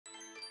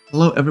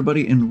Hello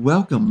everybody and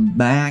welcome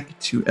back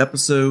to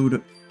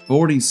episode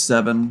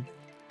 47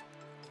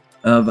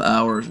 of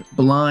our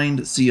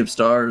Blind Sea of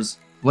Stars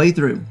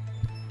playthrough.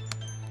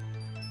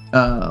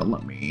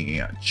 Let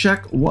me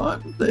check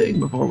one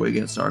thing before we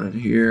get started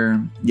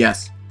here.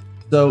 Yes,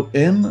 so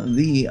in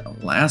the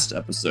last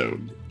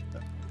episode,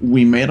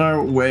 we made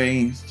our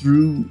way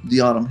through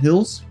the Autumn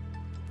Hills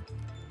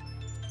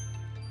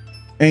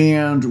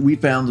and we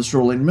found the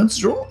strolling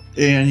minstrel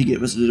and he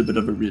gave us a little bit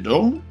of a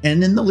riddle,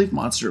 and then the leaf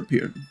monster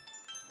appeared.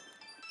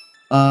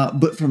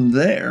 But from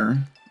there,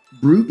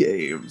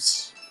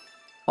 Brugaves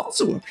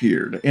also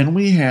appeared, and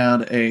we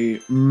had a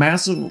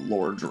massive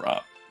lore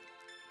drop.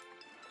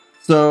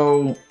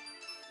 So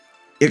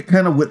it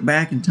kind of went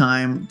back in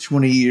time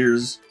 20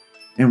 years,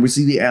 and we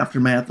see the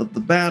aftermath of the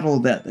battle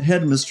that the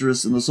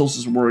headmistress and the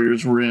Solstice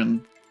Warriors were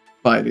in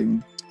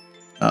fighting.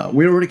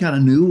 We already kind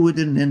of knew it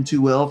didn't end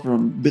too well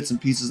from bits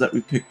and pieces that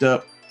we picked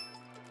up.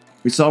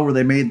 We saw where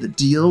they made the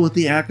deal with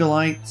the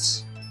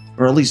acolytes.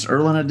 Or at least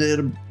Erlina did.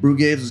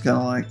 Brugaves was kind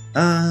of like,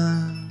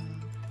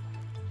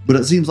 but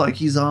it seems like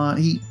he's on,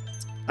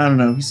 I don't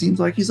know, he seems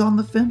like he's on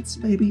the fence,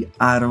 maybe?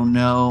 I don't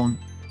know.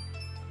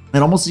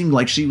 It almost seemed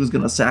like she was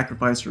going to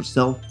sacrifice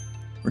herself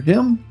for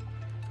him.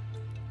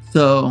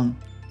 So,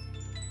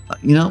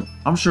 you know,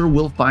 I'm sure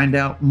we'll find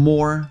out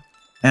more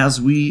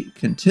as we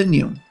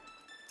continue.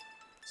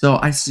 So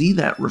I see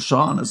that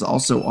Resh'an is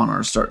also on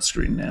our start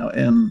screen now,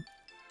 and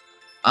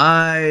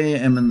I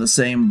am in the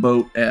same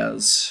boat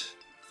as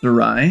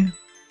Thurai.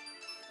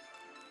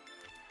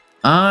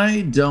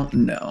 I don't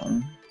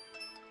know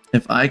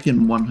if I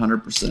can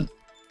 100%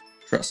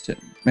 trust him.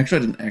 Make sure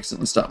I didn't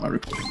accidentally stop my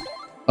recording.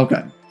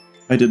 Okay,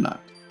 I did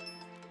not.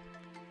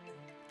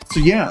 So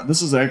yeah,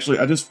 this is actually,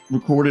 I just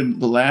recorded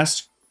the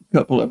last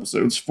couple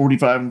episodes,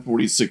 45 and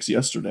 46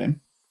 yesterday.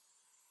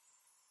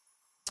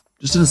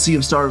 Just in a Sea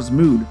of Stars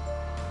mood.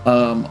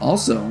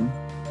 Also,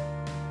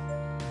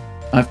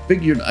 I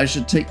figured I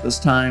should take this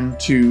time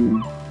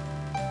to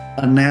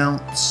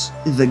announce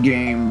the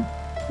game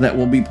that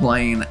we'll be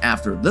playing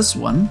after this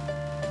one,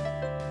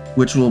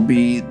 which will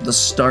be the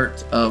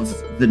start of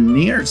the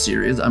Nier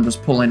series. I'm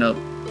just pulling up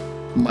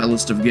my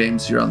list of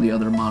games here on the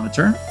other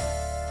monitor,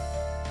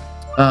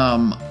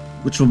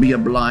 which will be a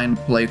blind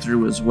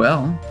playthrough as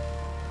well.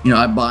 You know,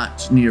 I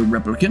bought Nier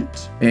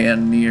Replicant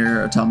and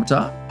Nier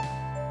Automata,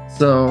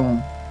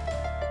 so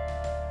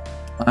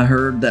I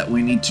heard that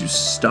we need to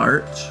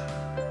start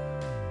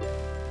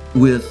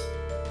with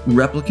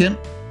Replicant,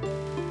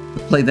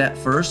 play that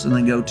first, and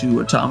then go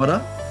to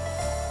Automata.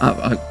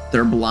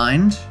 They're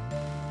blind.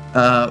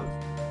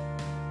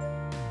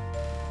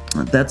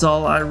 That's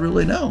all I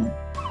really know.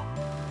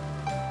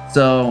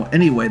 So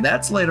anyway,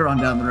 that's later on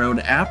down the road.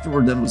 After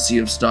we're done with Sea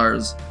of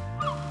Stars,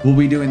 we'll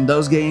be doing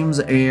those games,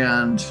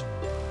 and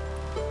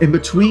in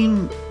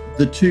between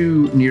the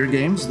two Nier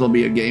games, there'll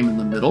be a game in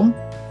the middle.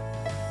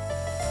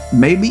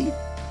 Maybe.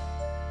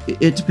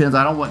 It depends.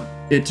 I don't want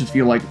it to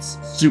feel like it's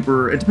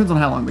super... It depends on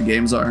how long the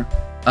games are.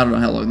 I don't know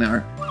how long they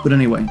are. But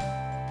anyway,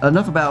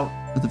 enough about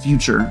the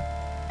future,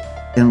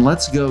 and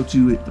let's go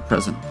to the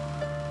present.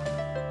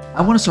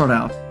 I want to start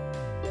out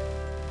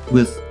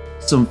with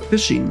some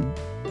fishing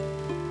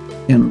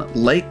in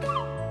Lake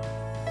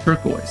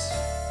Turquoise.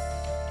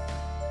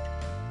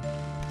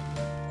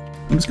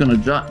 I'm just going to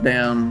jot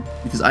down,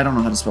 because I don't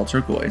know how to spell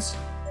turquoise,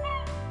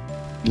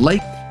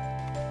 Lake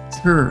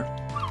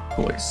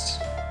Turquoise.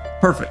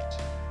 Perfect.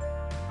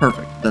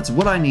 Perfect. That's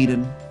what I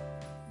needed.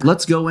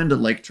 Let's go into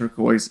Lake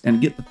Turquoise and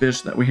get the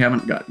fish that we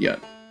haven't got yet.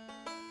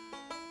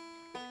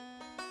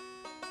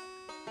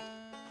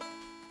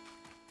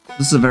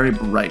 This is a very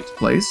bright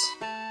place.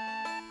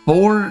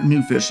 4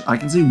 new fish. I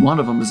can see one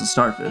of them is a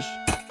starfish.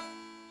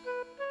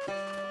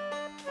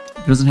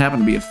 There doesn't happen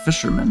to be a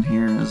fisherman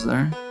here, is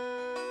there?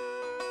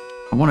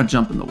 I want to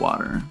jump in the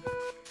water.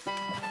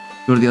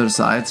 Go to the other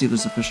side, see if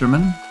there's a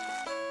fisherman.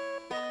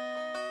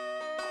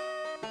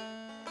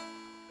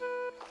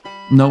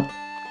 Nope.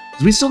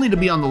 We still need to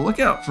be on the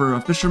lookout for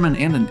a fisherman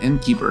and an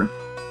innkeeper,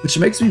 which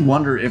makes me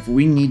wonder if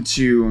we need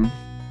to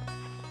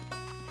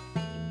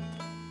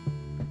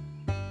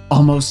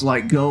almost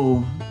like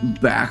go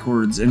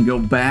backwards and go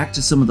back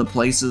to some of the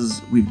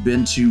places we've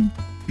been to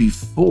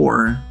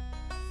before.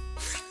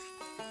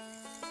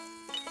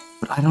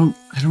 But I don't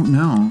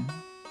know.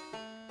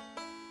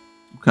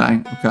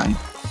 Okay. All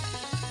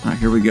right,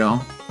 here we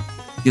go.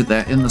 Get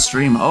that in the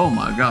stream. Oh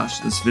my gosh,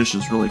 this fish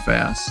is really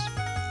fast.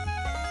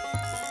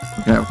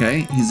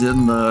 Okay, he's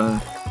in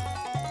the...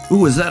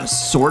 Ooh, is that a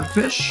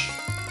swordfish?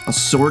 A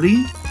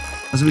swordie?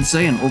 As we'd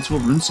say in Old School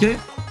RuneScape?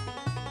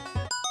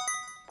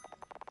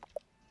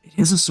 It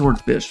is a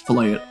swordfish.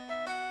 Fillet it.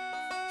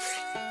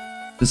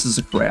 This is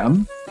a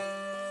crab.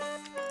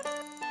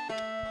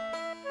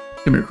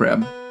 Come here,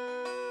 crab.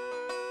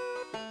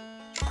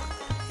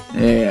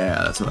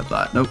 Yeah, that's what I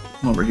thought. Nope,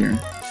 come over here.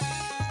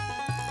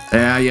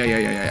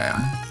 Yeah.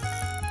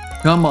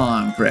 Come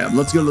on, crab.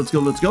 Let's go.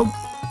 Let's go.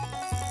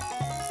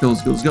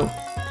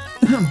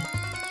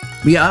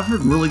 But yeah, I've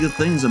heard really good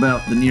things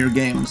about the Nier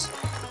games,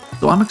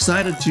 so I'm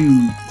excited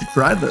to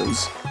try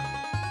those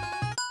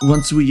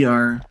once we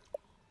are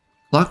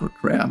Clockwork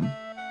Crab.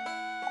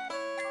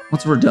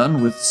 Once we're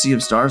done with Sea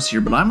of Stars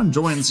here, but I'm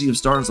enjoying Sea of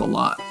Stars a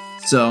lot.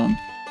 So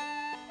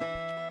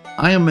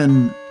I am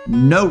in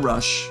no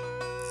rush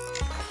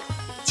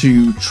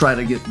to try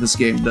to get this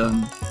game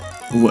done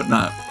or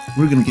whatnot.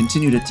 We're going to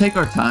continue to take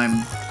our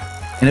time,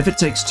 and if it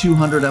takes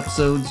 200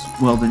 episodes,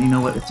 well then you know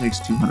what, it takes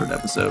 200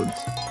 episodes.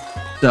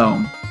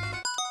 So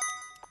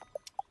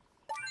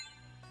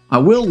I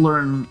will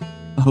learn,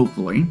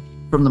 hopefully,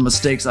 from the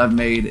mistakes I've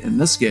made in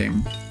this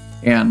game,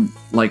 and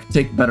like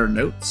take better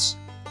notes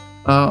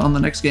on the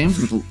next games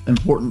with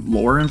important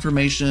lore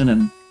information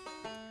and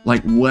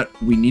like what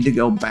we need to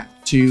go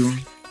back to,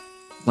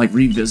 like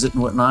revisit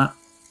and whatnot.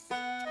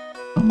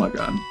 Oh my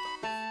god.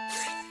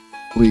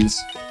 Please.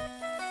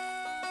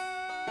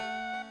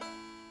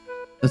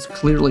 That's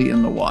clearly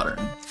in the water.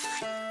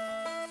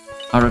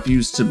 I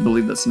refuse to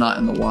believe that's not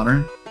in the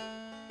water.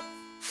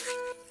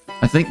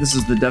 I think this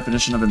is the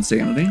definition of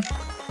insanity.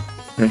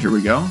 Okay, here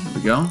we go. Here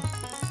we go.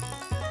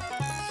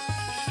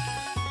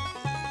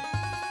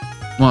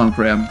 Come on,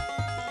 crab.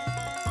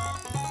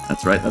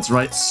 That's right, that's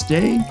right.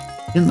 Stay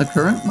in the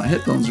current. My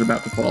headphones are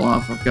about to fall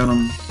off. I've got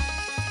them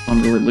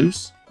on really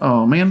loose.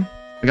 Oh man,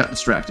 I got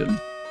distracted.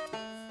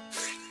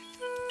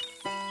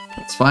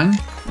 That's fine.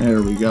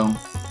 There we go.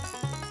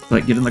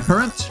 Right, get in the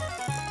current.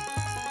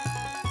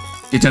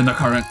 Get in the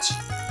current.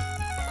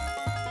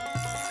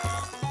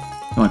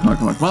 Come on, come on,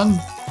 come on, come on.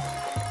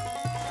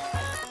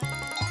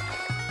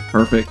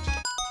 Perfect.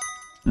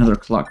 Another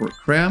Clockwork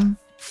Crab.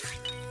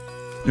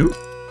 Oop.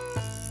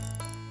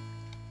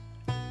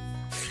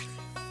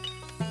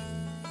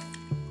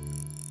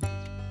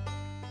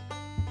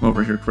 Come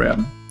over here,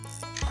 crab.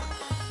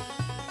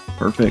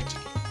 Perfect.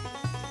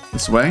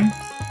 This way.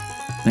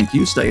 Thank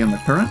you. Stay in the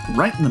current.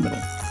 Right in the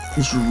middle.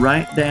 Just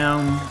right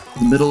down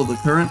the middle of the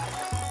current.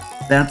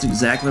 That's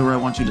exactly where I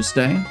want you to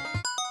stay.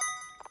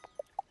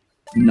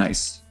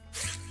 Nice.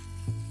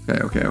 Okay,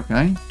 okay,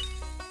 okay.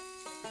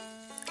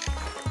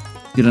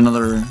 Get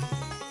another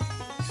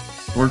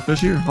swordfish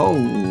here.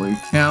 Holy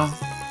cow.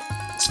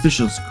 This fish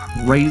is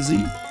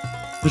crazy.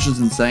 Fish is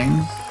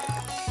insane.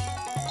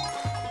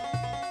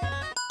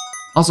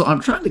 Also, I'm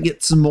trying to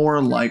get some more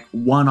like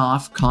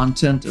one-off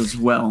content as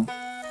well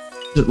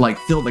to like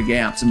fill the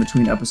gaps in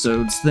between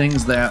episodes.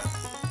 Things that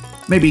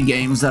maybe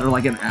games that are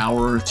like an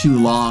hour or too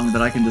long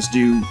that I can just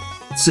do,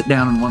 sit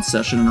down in one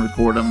session and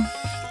record them.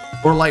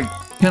 Or like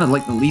kind of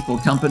like the Lethal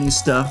Company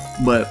stuff,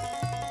 but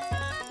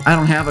I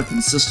don't have a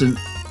consistent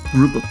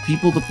group of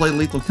people to play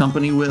Lethal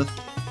Company with,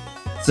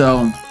 so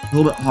a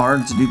little bit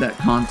hard to do that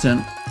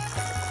content.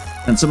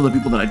 And some of the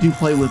people that I do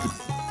play with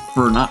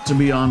prefer not to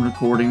be on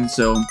recording,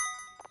 so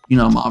you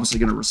know I'm obviously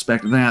going to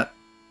respect that.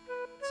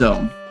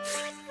 So,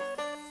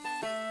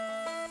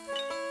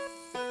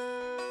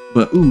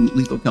 but ooh,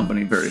 Lethal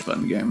Company, very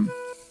fun game.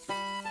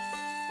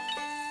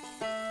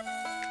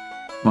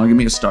 Come on, give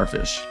me a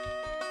starfish.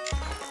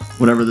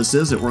 Whatever this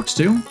is, it works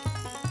too.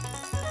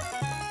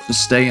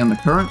 Just stay in the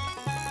current.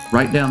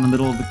 Right down the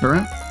middle of the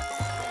current.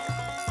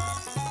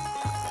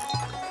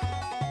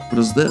 What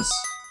is this?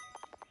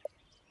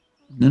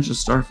 Ninja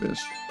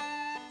Starfish.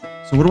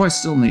 So what do I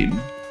still need?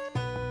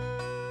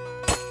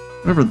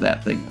 Whatever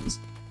that thing is.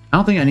 I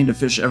don't think I need to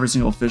fish every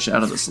single fish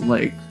out of this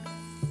lake.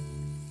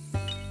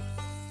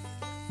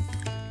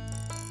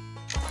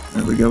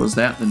 There we go. Is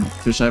that the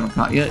fish I haven't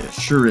caught yet? It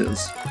sure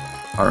is.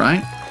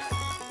 Alright.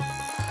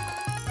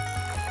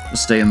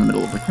 Just stay in the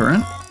middle of the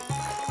current.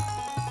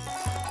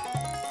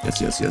 Yes,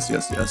 yes, yes,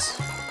 yes,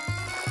 yes.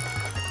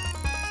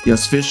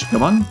 Yes, fish,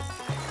 come on.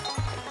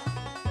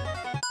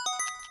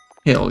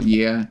 Hell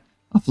yeah.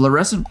 A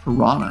Fluorescent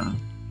Piranha.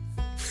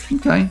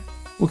 Okay.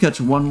 We'll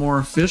catch one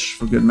more fish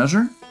for good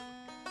measure.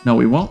 No,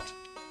 we won't.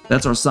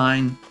 That's our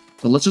sign.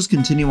 So let's just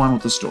continue on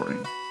with the story.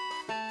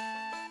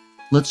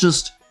 Let's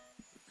just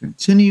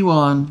continue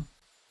on.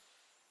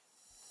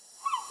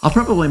 I'll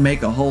probably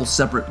make a whole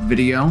separate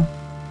video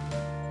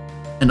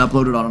and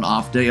upload it on an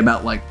off day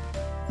about like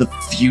the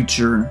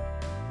future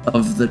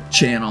of the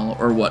channel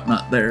or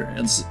whatnot there,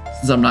 and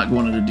since I'm not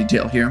going into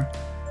detail here.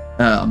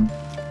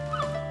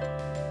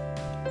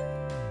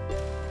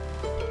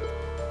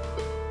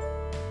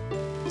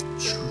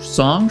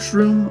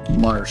 Songshroom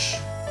Marsh.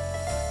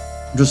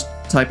 I'm just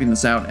typing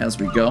this out as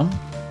we go.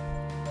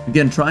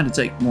 Again, trying to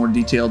take more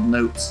detailed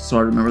notes so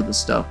I remember this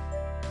stuff.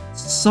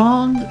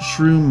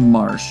 Songshroom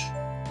Marsh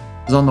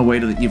is on the way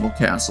to the evil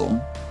castle.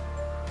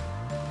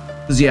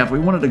 Because yeah, if we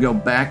wanted to go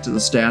back to the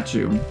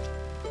statue,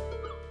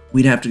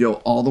 we'd have to go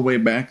all the way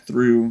back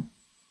through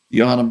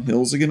the Autumn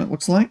Hills again, it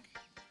looks like.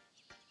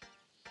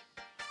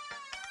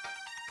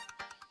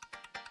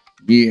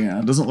 Yeah,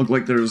 it doesn't look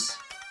like there's,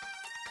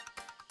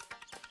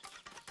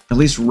 at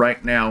least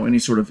right now, any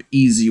sort of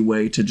easy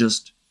way to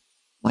just,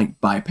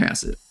 like,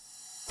 bypass it.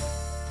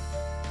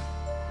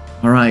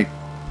 Alright,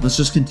 let's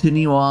just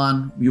continue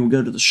on. We will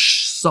go to the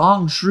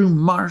Songshroom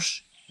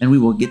Marsh, and we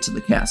will get to the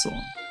castle.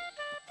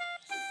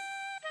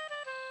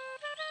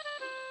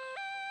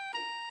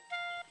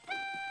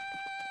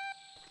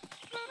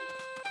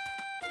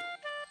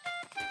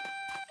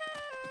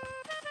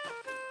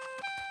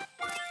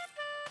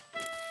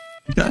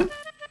 Okay.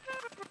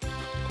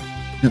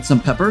 Got some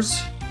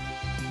peppers.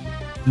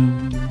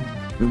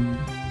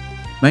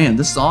 Man,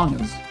 this song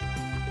is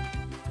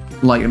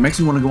like, it makes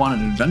me want to go on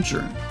an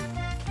adventure.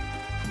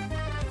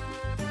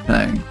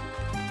 Okay.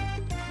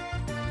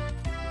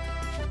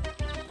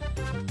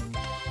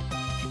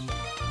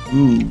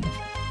 Ooh.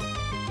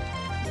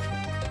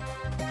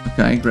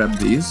 Okay, grab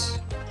these.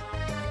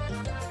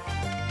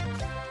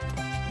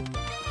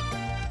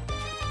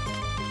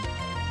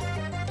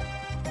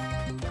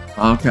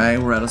 Okay,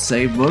 we're at a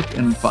save book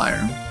and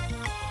fire.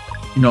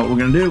 You know what we're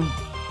gonna do?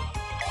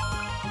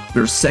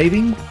 We're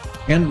saving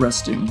and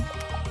resting.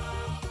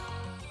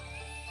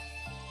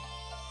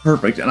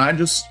 Perfect. And I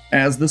just,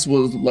 as this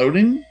was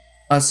loading,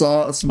 I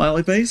saw a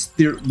smiley face.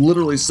 They're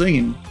literally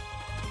singing.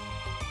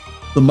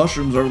 The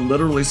mushrooms are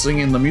literally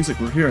singing the music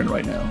we're hearing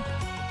right now.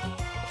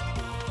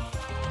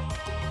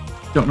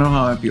 Don't know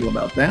how I feel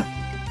about that.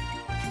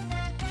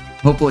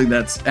 Hopefully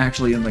that's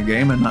actually in the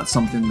game and not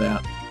something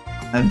that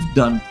I've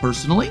done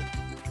personally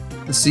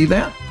to see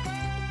that.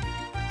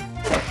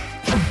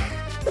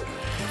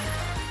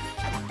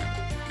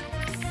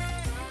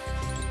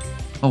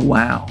 Oh,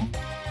 wow.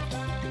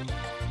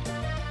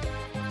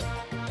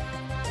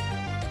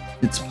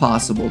 It's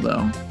possible,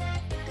 though.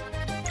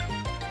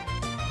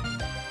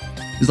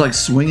 He's like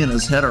swinging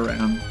his head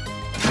around.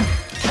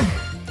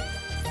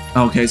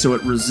 Okay, so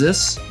it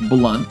resists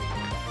blunt.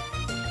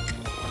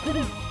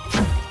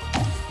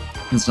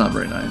 It's not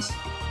very nice.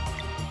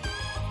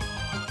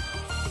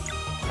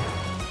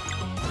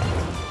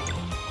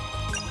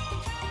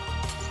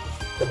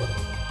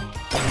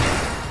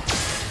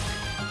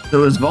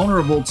 So it's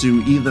vulnerable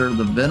to either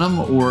the venom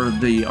or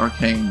the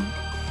arcane.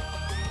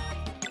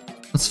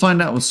 Let's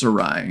find out with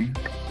Sarai.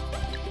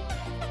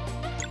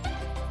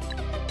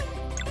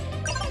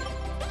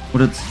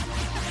 What it's...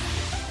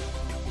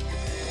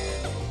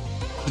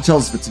 It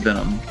tells if it's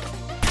venom.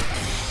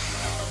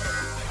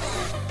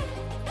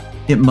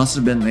 It must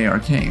have been the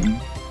arcane.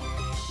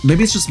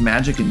 Maybe it's just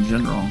magic in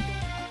general.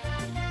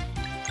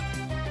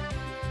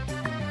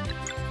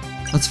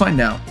 Let's find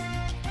out.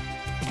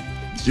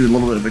 Let's do a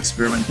little bit of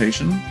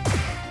experimentation.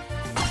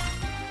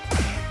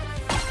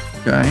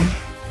 Okay.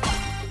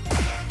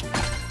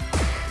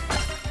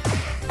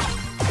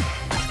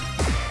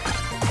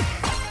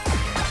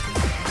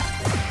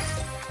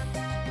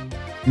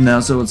 No,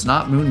 so it's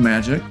not moon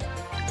magic.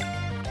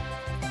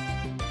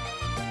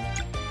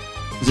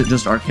 Is it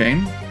just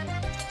arcane?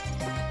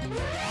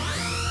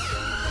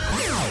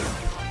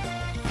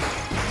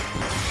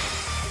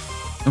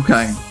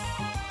 Okay.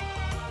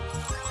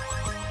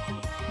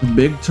 The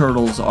big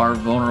turtles are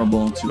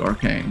vulnerable to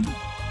arcane.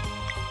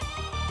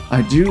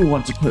 I do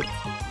want to put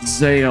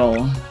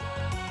Zale.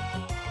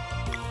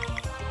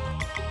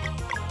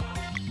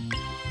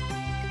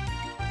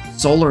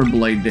 Solar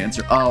Blade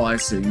Dancer. Oh, I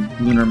see.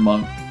 Lunar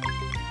Monk.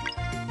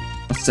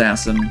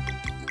 Assassin.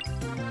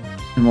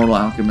 Immortal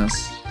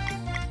Alchemist.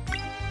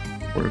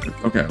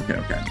 Okay.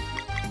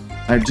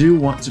 I do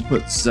want to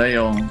put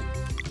Zale.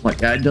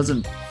 Like, it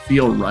doesn't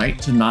feel right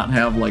to not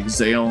have, like,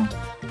 Zale.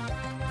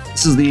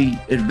 This is the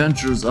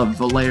adventures of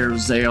Valere,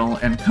 Zale,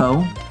 and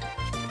Co.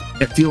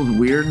 It feels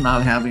weird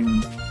not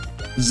having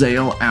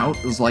Zale out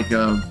as, like,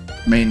 a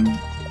main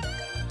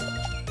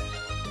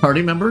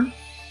party member,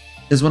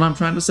 is what I'm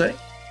trying to say.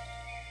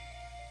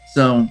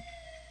 So, I'm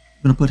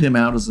gonna put him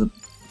out as a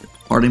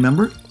party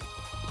member.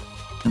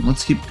 And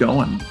let's keep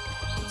going.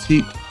 Let's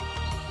keep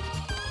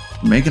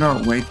making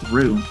our way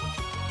through.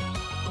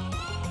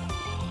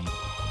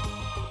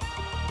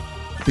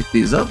 Pick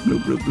these up. Bloop,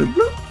 bloop, bloop,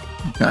 bloop.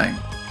 Okay.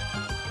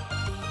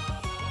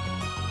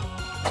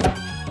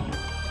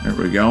 There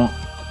we go.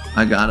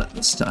 I got it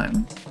this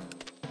time.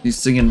 These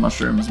singing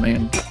mushrooms,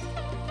 man.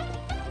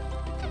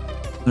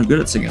 They're good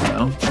at singing,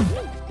 though.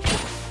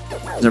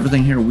 Is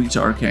everything here weak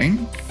to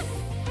arcane?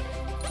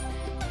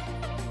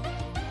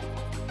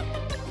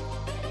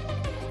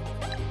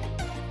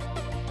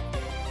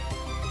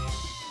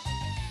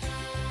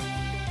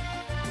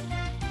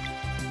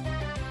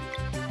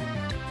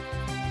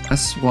 I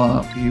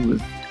swap you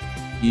with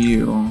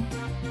you.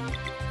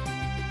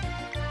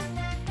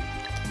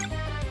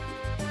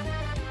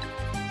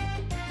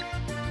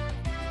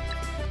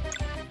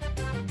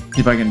 See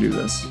if I can do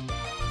this.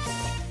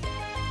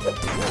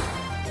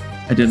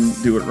 I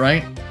didn't do it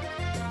right.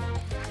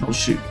 Oh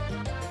shoot.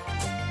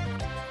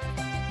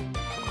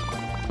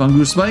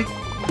 Fungu Spike?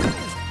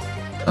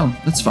 Oh,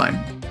 that's fine.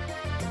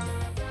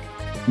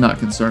 Not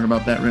concerned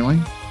about that really.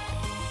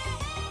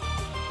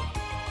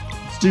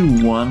 Let's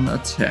do one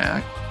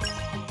attack.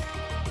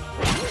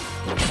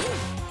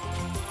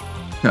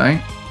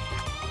 Okay.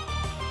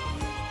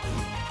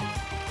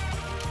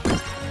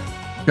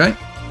 Okay.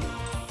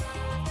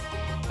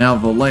 Now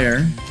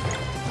Valere.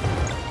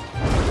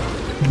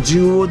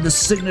 Do the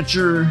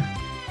signature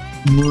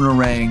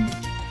Moonerang.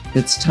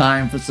 It's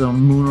time for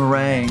some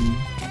Moonerang.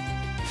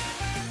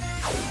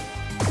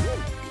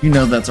 You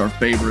know that's our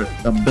favorite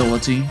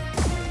ability.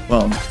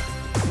 Well,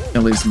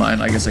 at least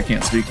mine. I guess I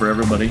can't speak for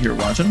everybody here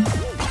watching.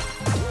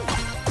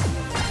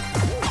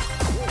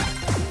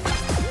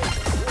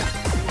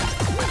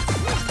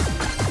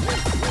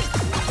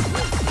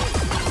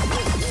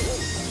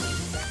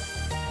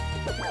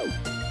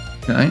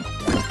 Okay.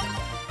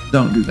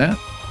 Don't do that.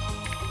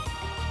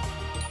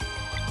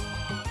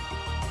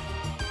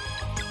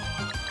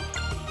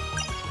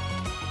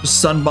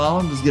 Just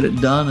sunball him, just get it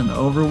done and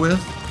over with.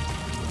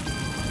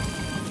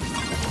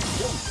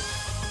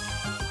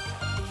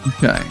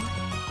 Okay.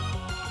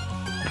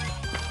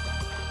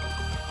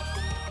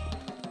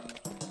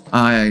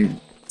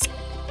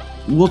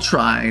 We'll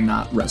try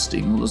not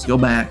resting. We'll just go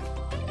back.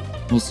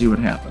 We'll see what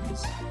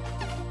happens.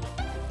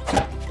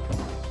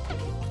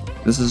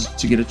 This is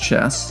to get a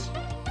chest.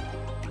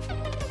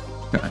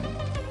 Okay.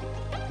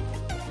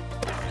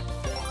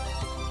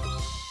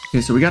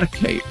 Okay, so we got a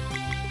cape.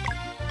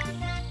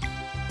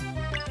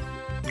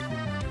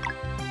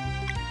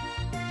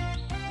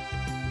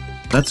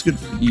 That's good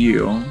for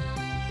you.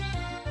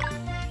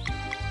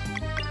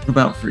 What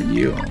about for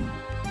you?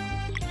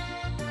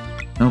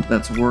 Nope,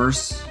 that's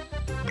worse.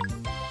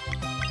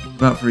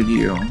 What about for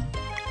you?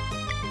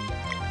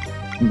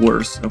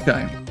 Worse,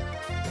 okay.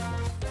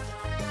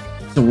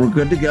 So we're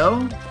good to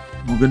go.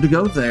 We're good to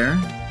go there.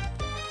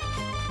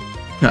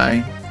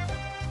 Okay.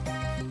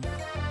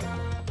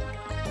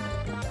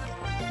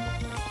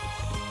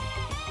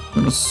 I'm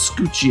gonna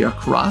scooch you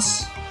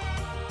across.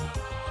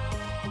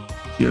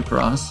 Scooch you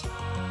across.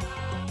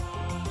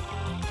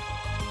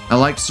 I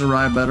like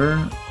Sarai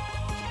better,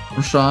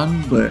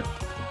 Resh'an, but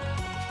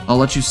I'll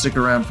let you stick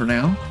around for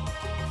now.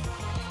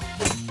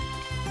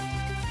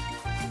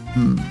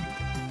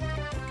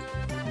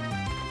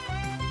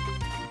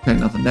 Okay,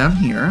 nothing down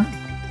here.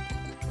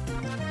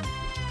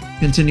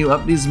 Continue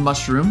up these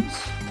mushrooms.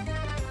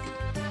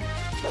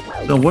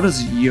 So what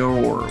is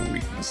your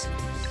weaknesses?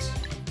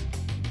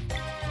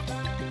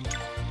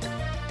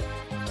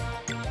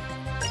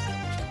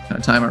 Can I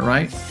time it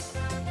right?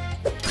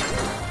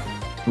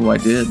 Oh, I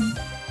did.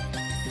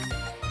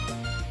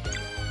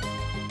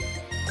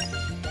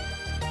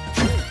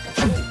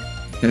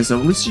 Okay, so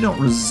at least you don't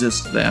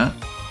resist that.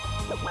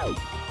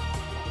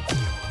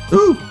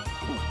 Ooh!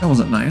 That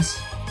wasn't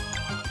nice.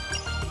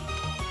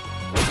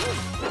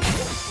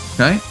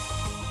 Okay.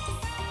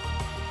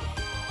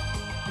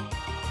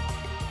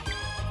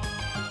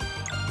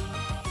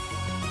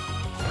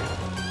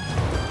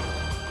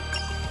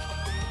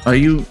 Are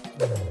you...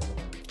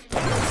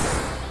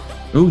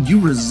 Oh, you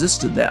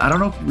resisted that. I don't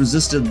know if you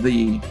resisted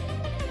the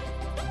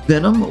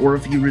venom or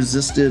if you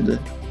resisted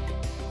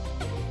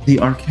the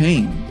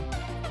arcane.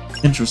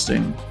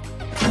 Interesting.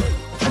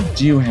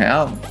 Do you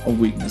have a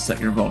weakness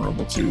that you're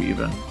vulnerable to,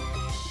 even?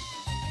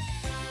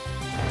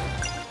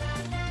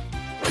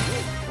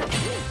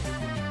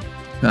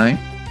 Okay.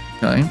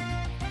 Okay.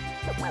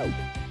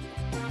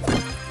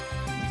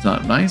 It's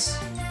not nice.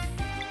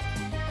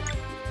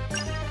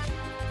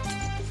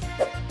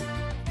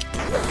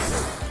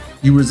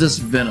 You resist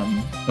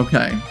venom.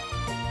 Okay.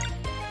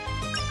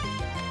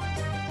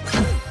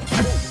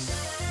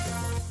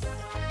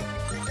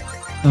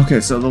 Okay,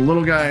 so the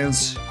little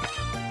guys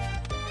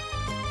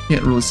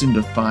can't really seem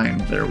to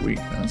find their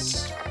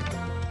weakness.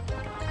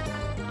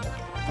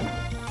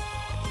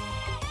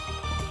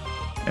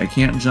 I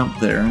can't jump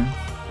there.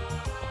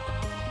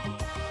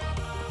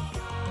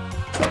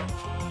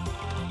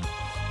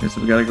 Okay,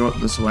 so we gotta go up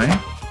this way.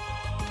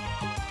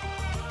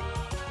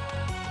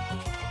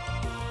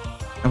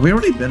 Have we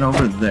already been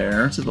over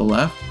there to the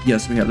left?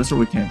 Yes, we have. That's where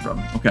we came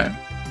from. Okay.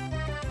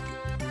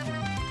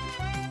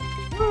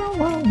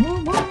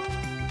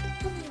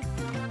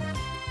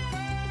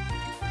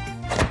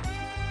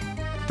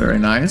 Very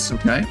nice.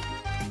 Okay.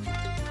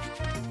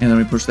 And then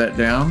we push that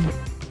down.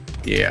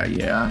 Yeah,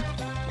 yeah.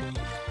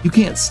 You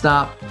can't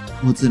stop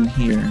what's in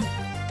here.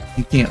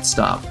 You can't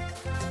stop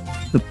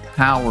the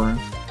power,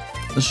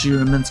 the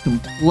sheer immense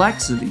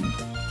complexity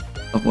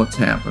of what's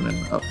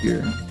happening up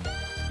here.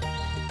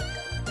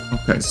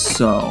 Okay,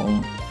 so...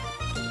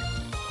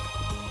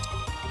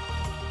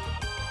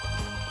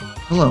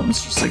 Hello,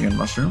 Mr. Singing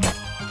Mushroom.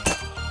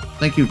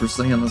 Thank you for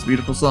singing this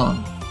beautiful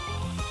song.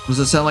 What does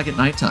it sound like at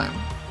nighttime?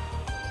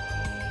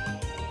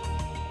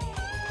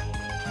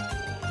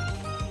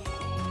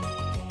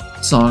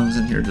 Songs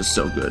in here are just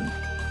so good.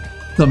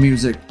 The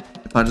music.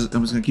 I'm just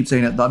gonna keep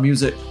saying it. The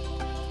music.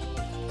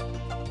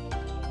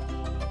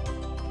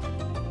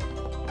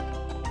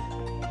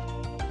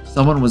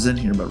 Someone was in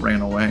here but ran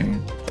away.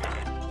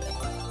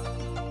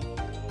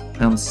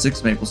 Found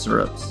 6 maple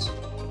syrups.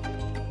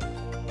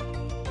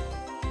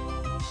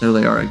 There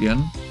they are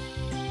again.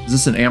 Is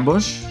this an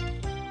ambush?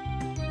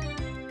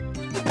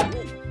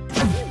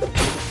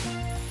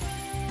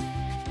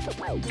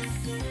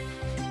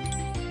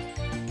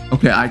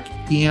 Okay, I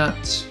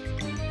can't...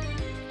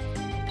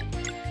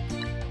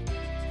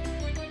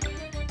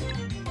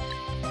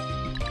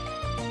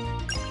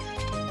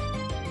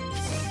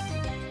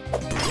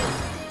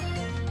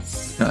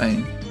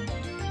 Okay.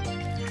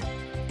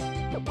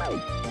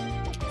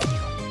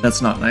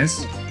 That's not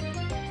nice.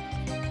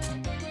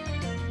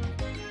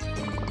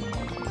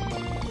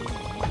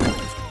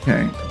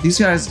 Okay, these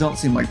guys don't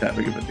seem like that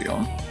big of a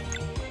deal.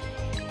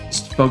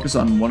 Just focus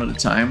on one at a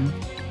time.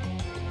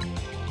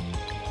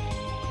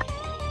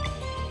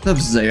 Let's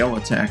have Zale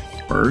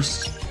attack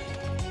first.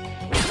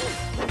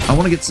 I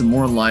want to get some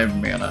more live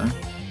mana.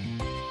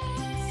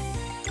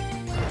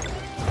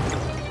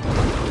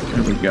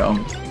 There we go.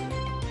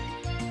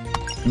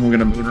 And we're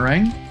gonna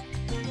Moonerang.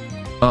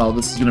 Oh,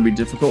 this is gonna be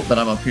difficult that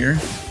I'm up here.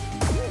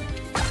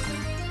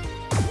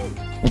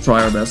 We'll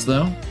try our best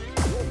though.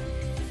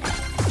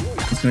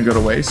 It's gonna go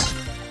to waste.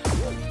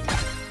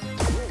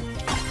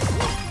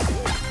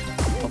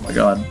 Oh my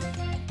god.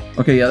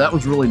 Okay, yeah, that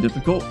was really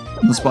difficult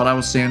in the spot I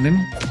was standing.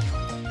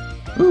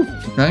 Ooh,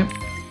 okay.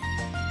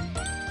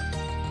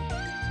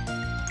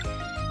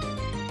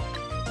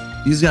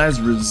 These guys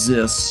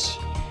resist.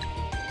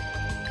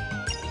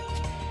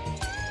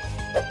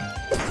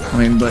 I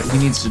mean, but he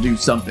needs to do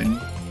something.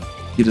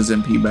 Get his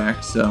MP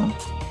back, so.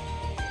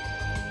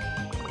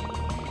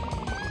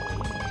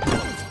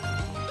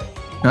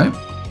 Okay.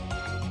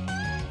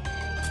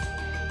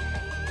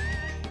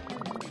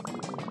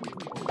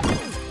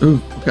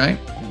 Ooh, okay.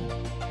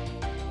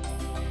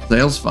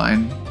 Zale's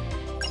fine.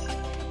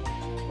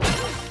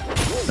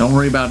 Don't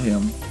worry about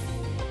him.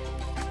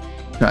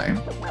 Okay.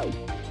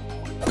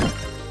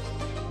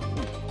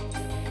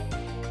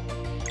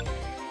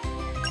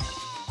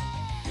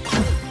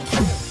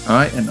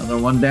 Alright, another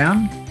one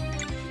down.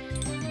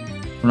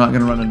 We're not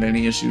going to run into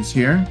any issues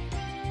here.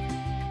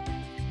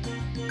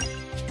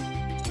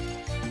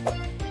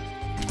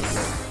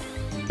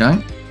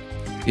 Okay.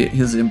 Get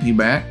his MP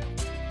back.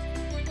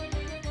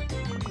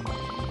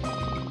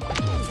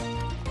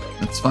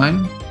 That's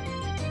fine.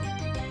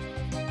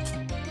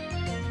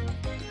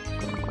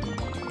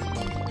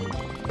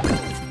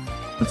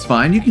 That's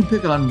fine. You can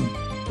pick on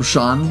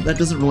Resh'an. That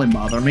doesn't really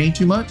bother me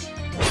too much.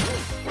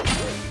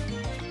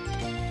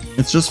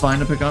 It's just fine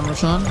to pick on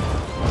Resh'an.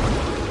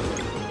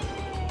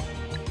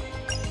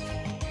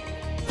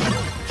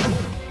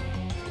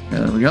 Okay,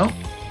 there we go.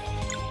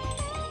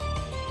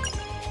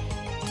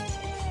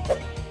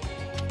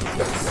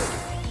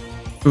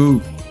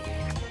 Ooh.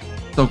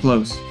 So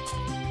close.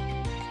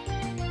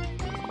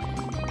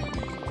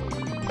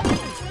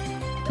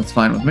 That's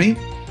fine with me.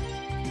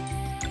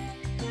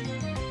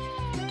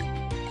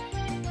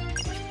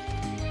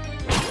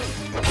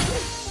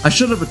 I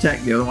should have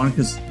attacked the other one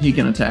because he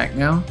can attack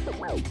now.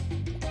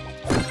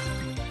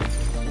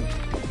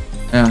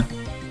 Yeah,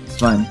 it's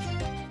fine.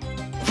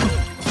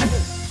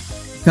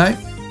 Okay.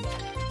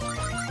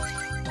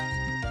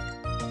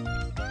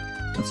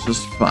 That's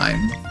just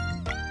fine.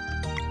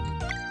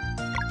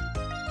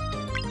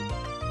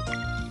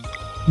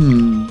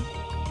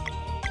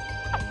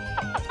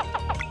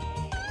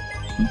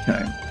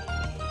 Okay.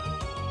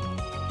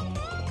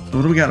 So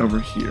what do we got over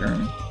here?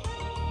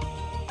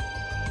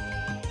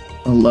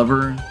 A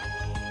lever.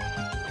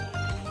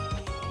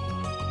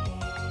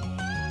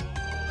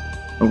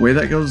 The way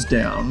that goes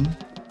down.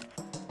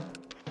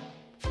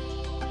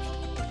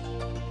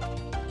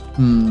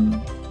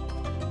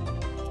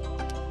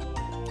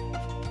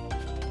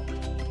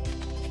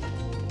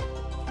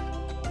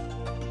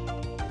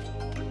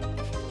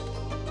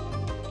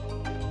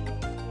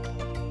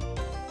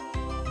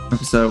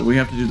 Okay, so we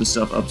have to do the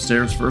stuff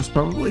upstairs first,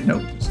 probably? No,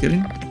 just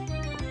kidding.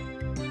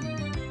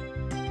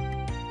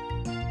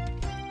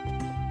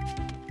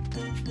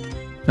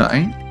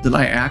 Okay. Did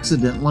I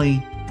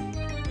accidentally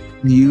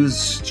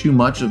use too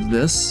much of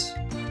this?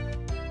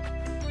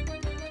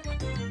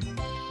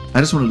 I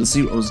just wanted to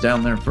see what was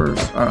down there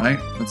first. Alright,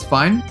 that's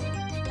fine.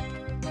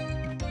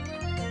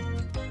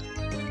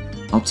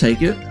 I'll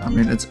take it. I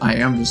mean, I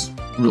am just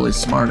really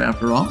smart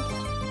after all.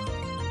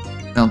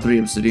 Down 3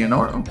 obsidian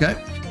ore, okay.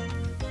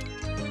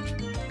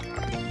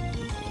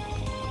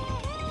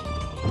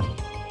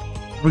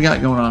 What we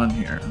got going on in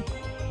here?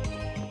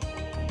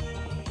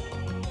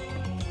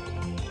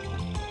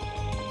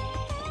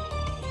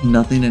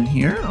 Nothing in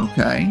here?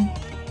 Okay.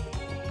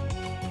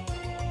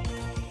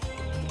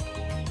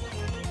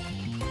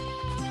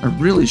 I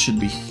really should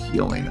be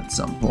healing at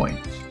some point.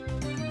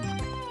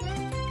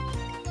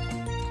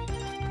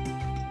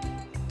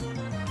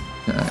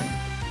 Okay.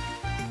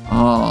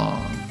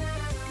 Oh.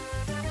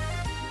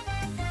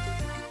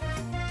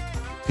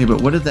 Okay,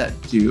 but what did that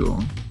do?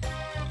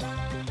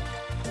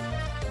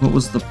 What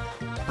was the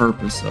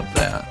purpose of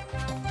that?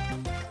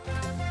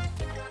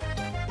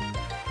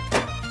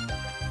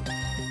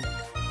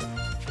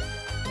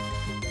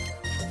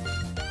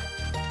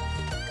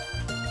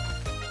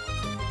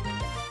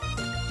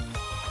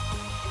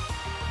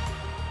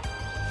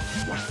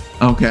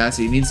 Okay, I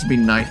see. It needs to be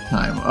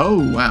nighttime.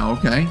 Oh, wow,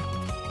 okay.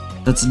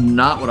 That's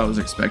not what I was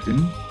expecting.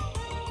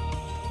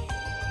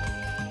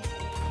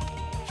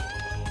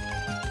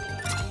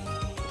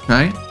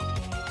 Okay.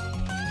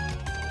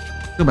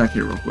 Go back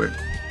here real quick.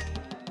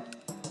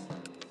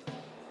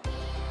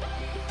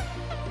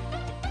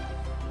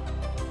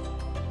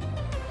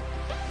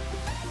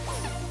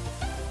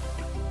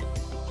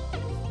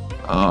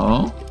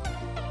 Oh.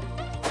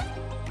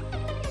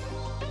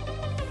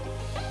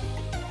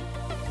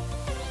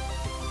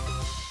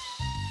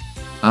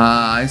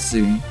 I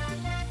see.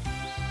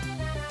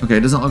 Okay, it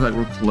doesn't look like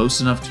we're close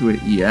enough to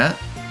it yet.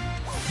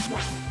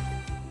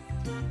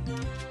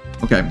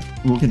 Okay,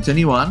 we'll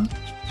continue on.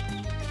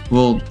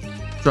 We'll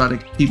try to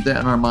keep that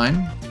in our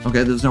mind.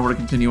 Okay, there's nowhere to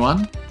continue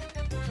on.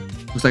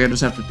 Looks like I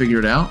just have to figure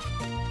it out.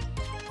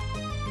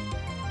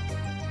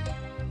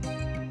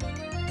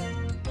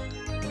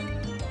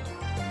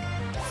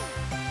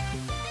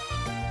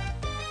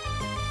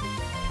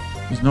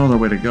 There's no other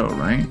way to go,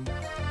 right?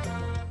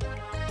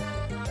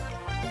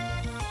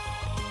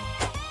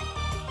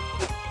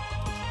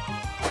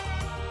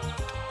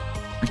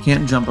 I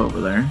can't jump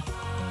over there.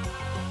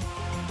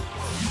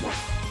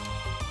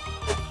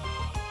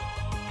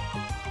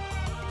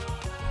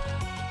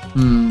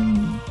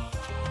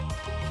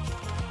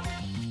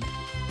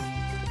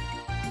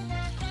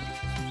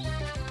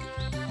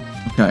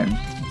 Okay,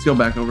 let's go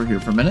back over here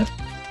for a minute.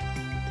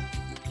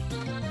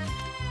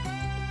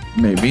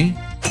 Maybe.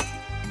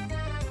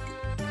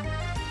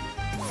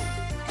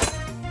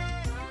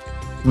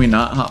 Can we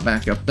not hop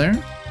back up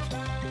there?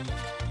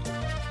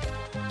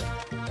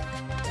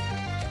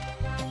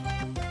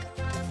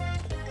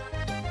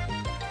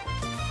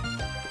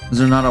 Is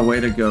there not a way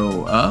to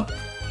go up?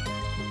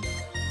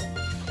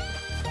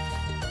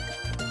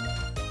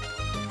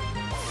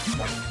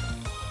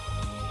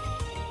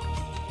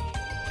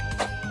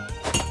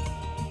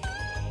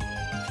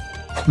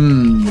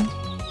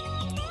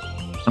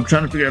 I'm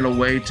trying to figure out a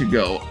way to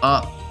go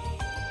up.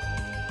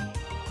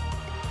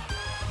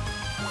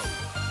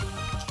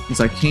 Because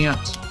I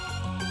can't.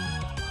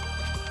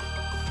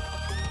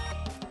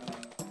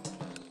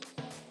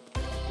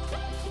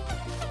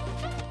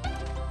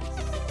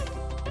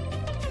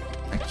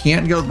 I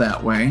can't go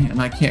that way,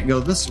 and I can't go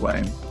this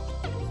way.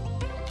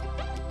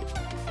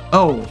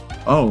 Oh,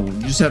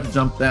 you just have to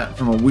jump that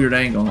from a weird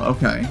angle.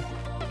 Okay.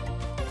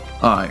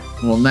 Alright,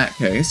 well in that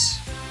case.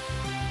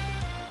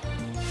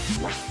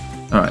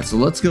 Alright, so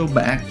let's go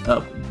back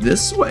up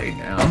this way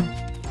now.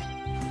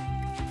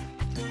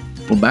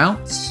 We'll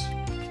bounce.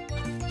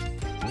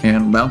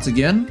 And bounce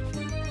again.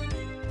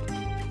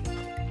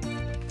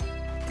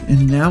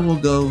 And now we'll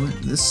go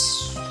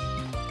this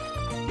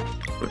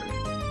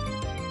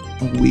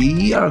way.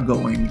 We are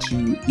going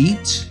to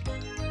eat.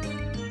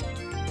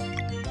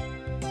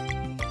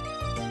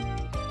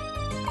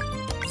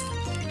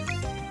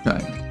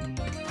 Okay.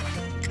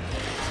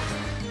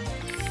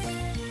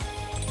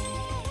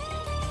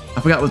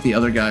 I forgot what the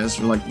other guys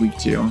were like weak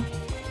to.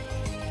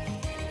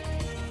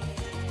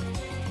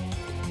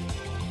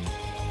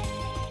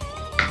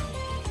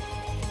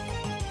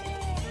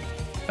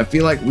 I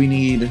feel like we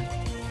need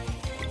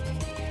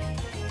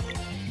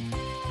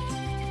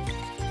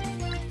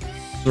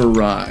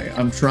Sarai.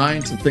 I'm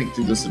trying to think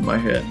through this in my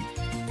head.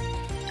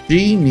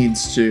 She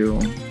needs to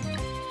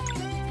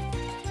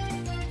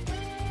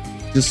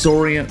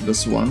disorient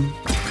this one.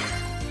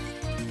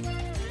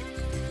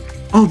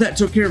 Oh, that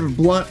took care of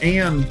blunt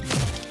and...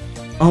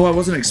 Oh, I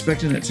wasn't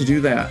expecting it to do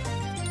that.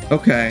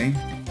 Okay.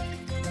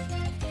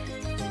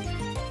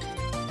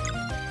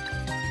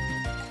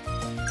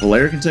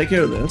 Valere can take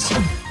care of this.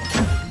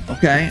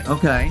 Okay,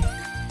 okay.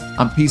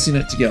 I'm piecing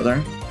it together.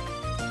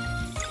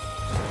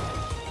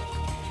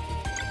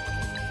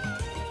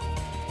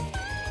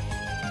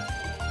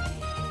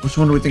 Which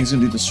one do we think is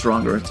going to do the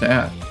stronger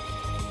attack?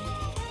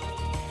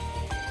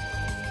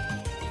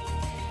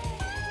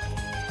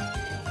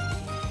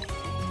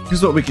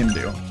 Here's what we can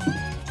do.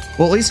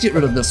 We'll at least get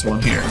rid of this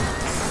one here.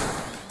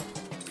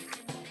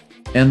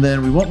 And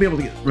then we won't be able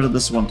to get rid of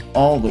this one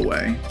all the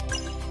way.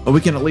 But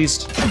we can at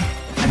least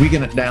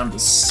weaken it down to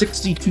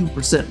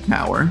 62%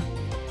 power.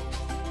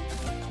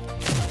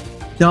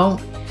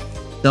 Don't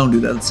do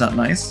that, that's not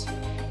nice.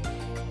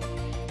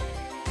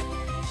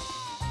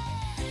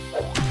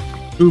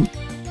 Ooh,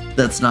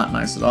 that's not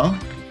nice at all.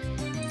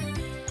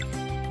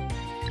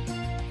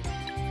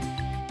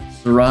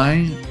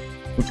 Sarai,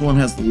 which one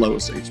has the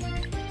lowest HP?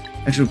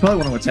 Actually, we probably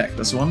want to attack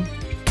this one.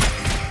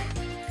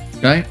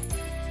 Okay.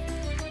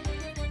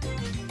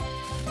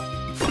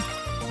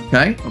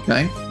 Okay,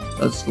 okay.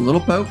 That's a little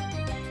poke.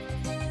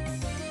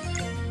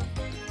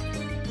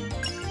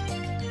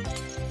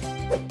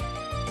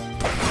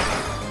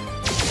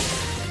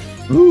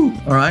 Ooh,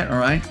 alright,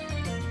 alright.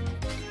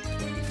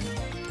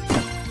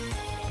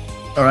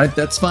 Alright,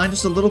 that's fine,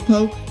 just a little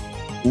poke.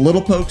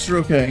 Little pokes are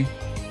okay.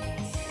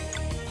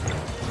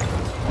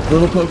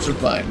 Little pokes are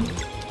fine.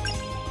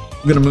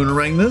 I'm gonna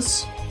Moonerang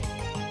this.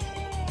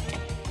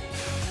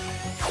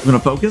 I'm gonna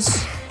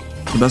focus.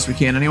 The best we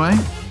can anyway.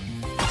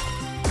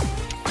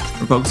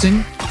 We're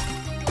focusing.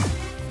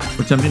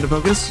 We're attempting to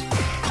focus.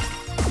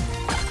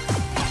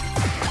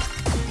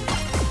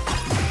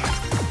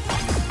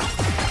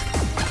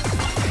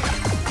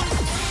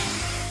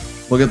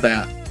 Look at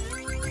that.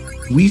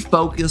 We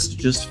focused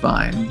just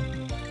fine.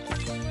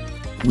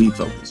 We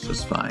focused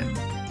just fine.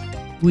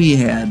 We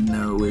had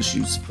no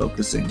issues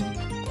focusing.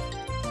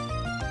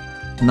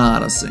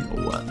 Not a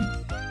single one.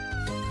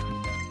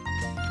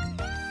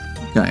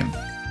 Okay.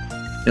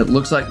 It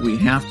looks like we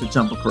have to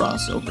jump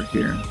across over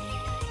here.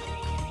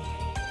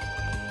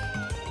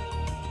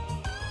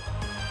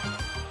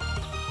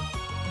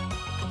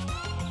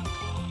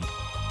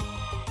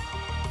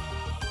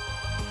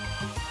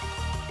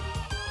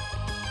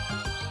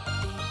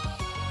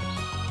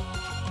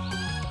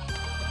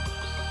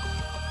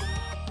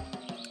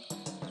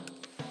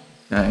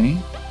 Okay.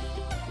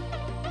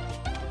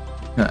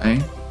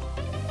 Okay.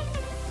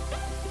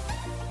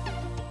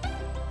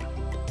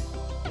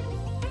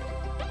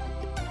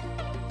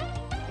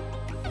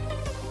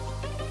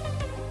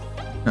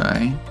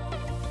 Okay.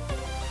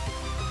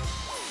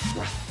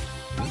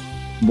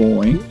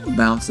 Boing.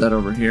 Bounce that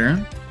over here.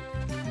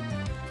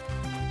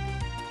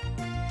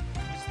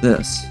 What's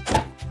this?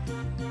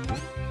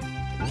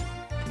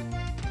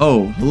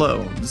 Oh,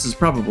 hello. This is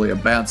probably a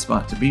bad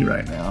spot to be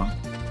right now.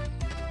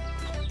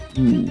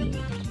 Ooh.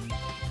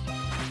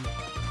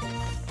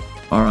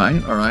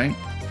 Alright, alright.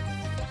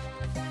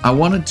 I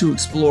wanted to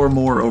explore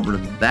more over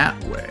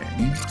that way.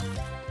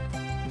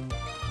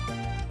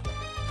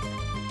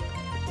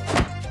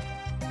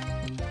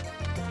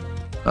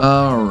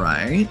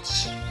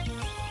 Alright.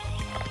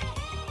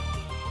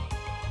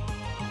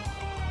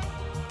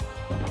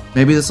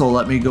 Maybe this will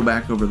let me go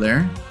back over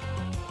there.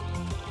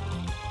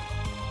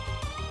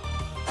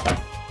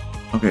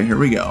 Okay, here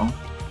we go.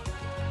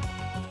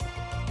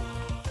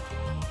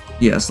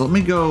 Yes, let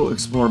me go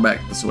explore back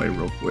this way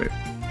real quick.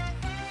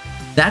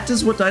 That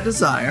is what I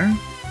desire.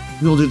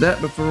 We'll do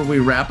that before we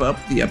wrap up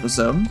the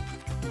episode.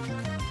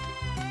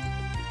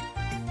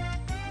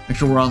 Make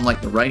sure we're on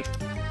like the right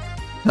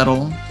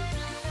pedal.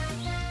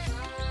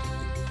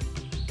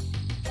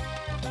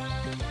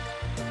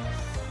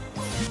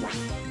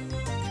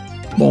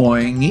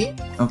 Boing.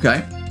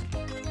 Okay.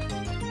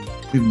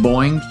 We've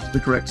boinged the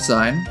correct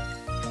side.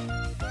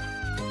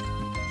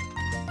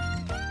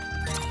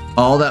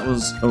 All that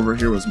was over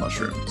here was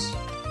mushrooms.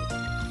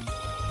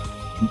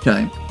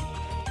 Okay.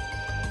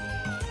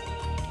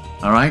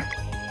 Alright.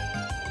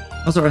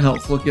 How's our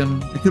health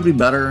looking? It could be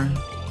better.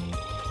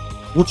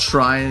 We'll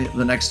try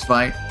the next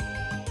fight.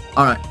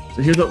 Alright,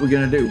 so here's what we're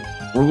going to do.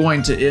 We're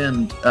going to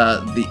end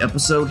the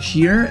episode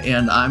here,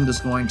 and I'm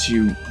just going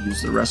to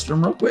use the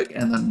restroom real quick,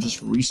 and then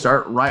just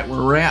restart right where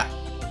we're at.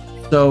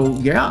 So,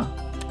 yeah.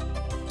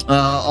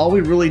 All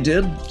we really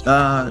did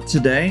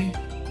today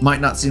might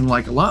not seem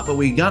like a lot, but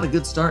we got a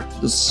good start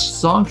to the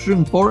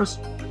Songshroom Forest.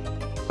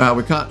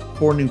 We caught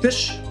 4 new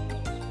fish,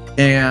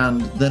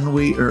 and then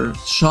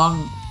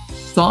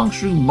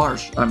Songshroom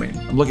Marsh. I mean,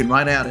 I'm looking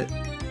right at it,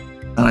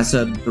 and I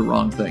said the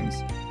wrong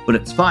things, but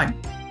it's fine.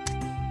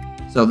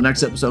 So the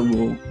next episode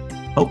we'll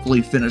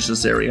hopefully finish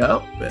this area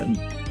up, and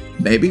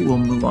maybe we'll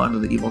move on to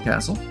the Evil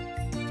Castle.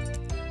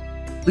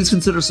 Please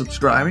consider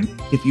subscribing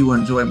if you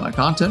enjoy my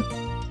content.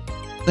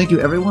 Thank you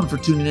everyone for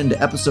tuning in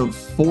to episode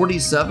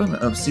 47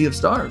 of Sea of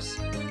Stars.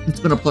 It's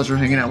been a pleasure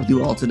hanging out with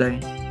you all today.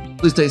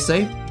 Please stay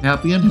safe,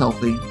 happy, and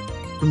healthy.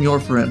 From your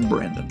friend,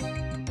 Brandon.